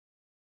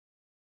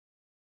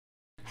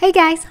Hey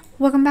guys,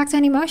 welcome back to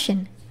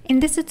ANIMOTION.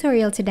 In this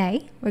tutorial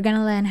today, we're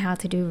gonna learn how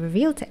to do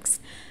reveal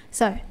text.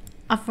 So,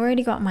 I've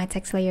already got my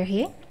text layer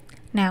here.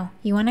 Now,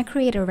 you wanna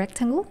create a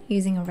rectangle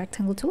using a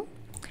rectangle tool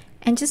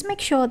and just make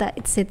sure that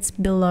it sits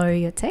below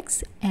your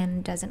text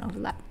and doesn't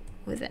overlap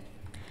with it.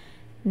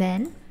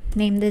 Then,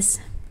 name this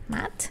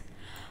matte,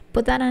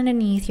 put that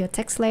underneath your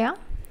text layer,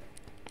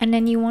 and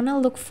then you wanna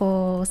look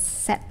for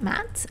set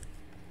matte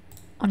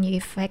on your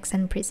effects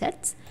and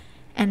presets,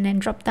 and then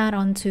drop that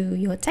onto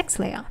your text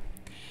layer.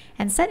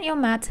 And set your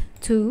matte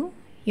to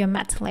your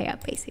matte layer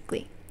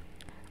basically,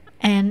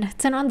 and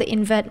turn on the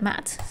invert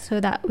matte so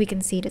that we can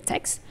see the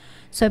text.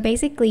 So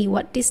basically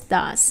what this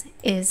does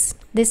is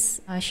this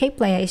shape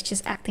layer is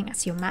just acting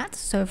as your matte.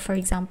 So for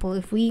example,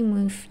 if we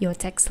move your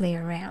text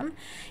layer around,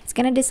 it's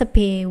gonna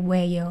disappear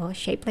where your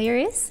shape layer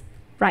is.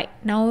 Right,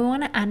 now we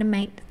want to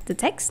animate the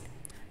text.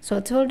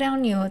 So toggle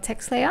down your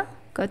text layer,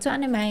 go to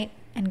animate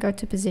and go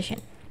to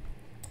position.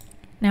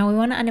 Now we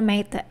want to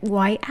animate the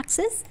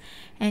y-axis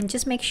and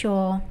just make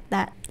sure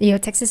that your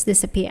texts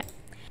disappear.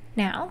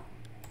 Now,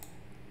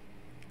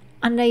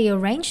 under your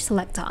range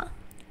selector,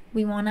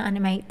 we want to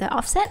animate the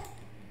offset,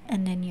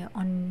 and then you're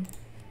on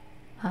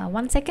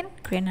 1 second,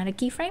 create another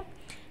keyframe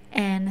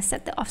and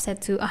set the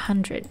offset to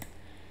 100.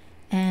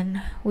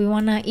 And we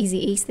want to easy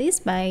ease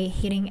this by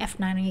hitting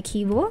F9 on your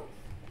keyboard.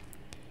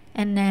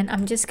 And then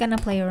I'm just gonna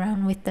play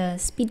around with the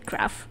speed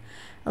graph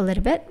a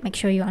little bit. Make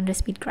sure you're under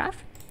speed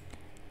graph.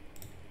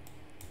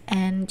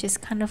 And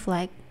just kind of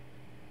like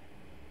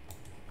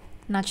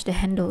nudge the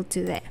handle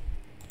to there.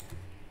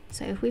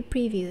 So if we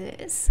preview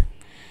this,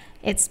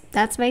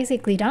 that's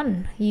basically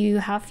done. You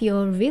have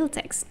your reveal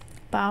text,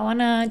 but I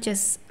wanna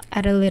just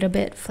add a little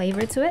bit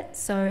flavor to it.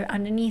 So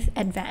underneath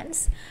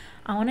advanced,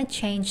 I wanna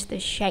change the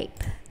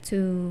shape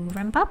to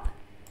ramp up.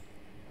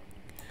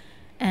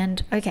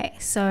 And okay,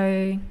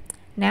 so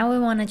now we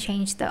wanna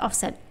change the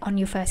offset on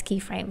your first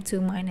keyframe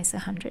to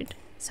 -100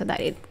 so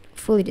that it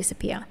fully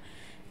disappears.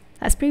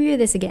 Let's preview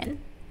this again.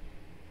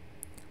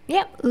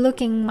 Yep,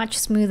 looking much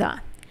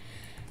smoother.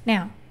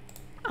 Now,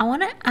 I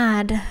want to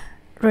add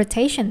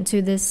rotation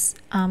to this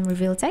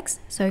reveal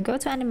text. So go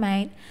to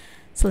animate,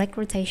 select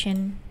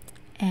rotation,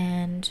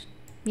 and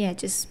yeah,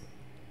 just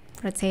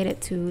rotate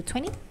it to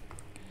 20.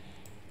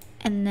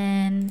 And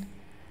then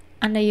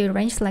under your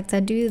range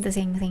selector, do the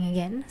same thing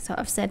again. So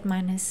offset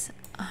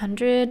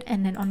 -100,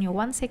 and then on your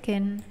 1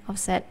 second,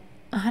 offset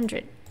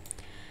 100.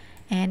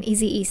 And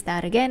easy ease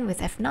that again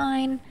with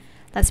F9.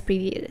 Let's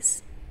preview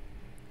this.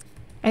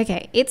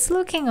 Okay, it's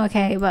looking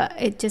okay, but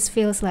it just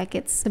feels like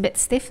it's a bit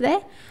stiff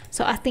there.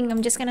 So I think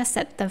I'm just gonna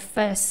set the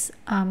first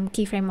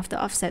keyframe of the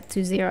offset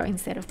to 0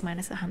 instead of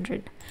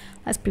 -100.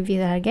 Let's preview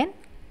that again.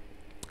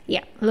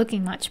 Yeah,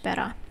 looking much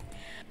better.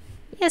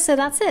 Yeah, so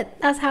that's it.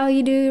 That's how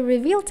you do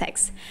reveal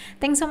text.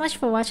 Thanks so much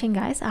for watching,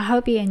 guys. I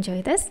hope you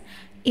enjoyed this.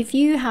 If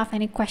you have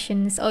any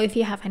questions or if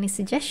you have any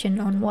suggestion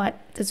on what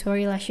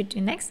tutorial I should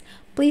do next,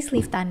 please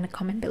leave that in the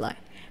comment below.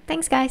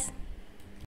 Thanks, guys.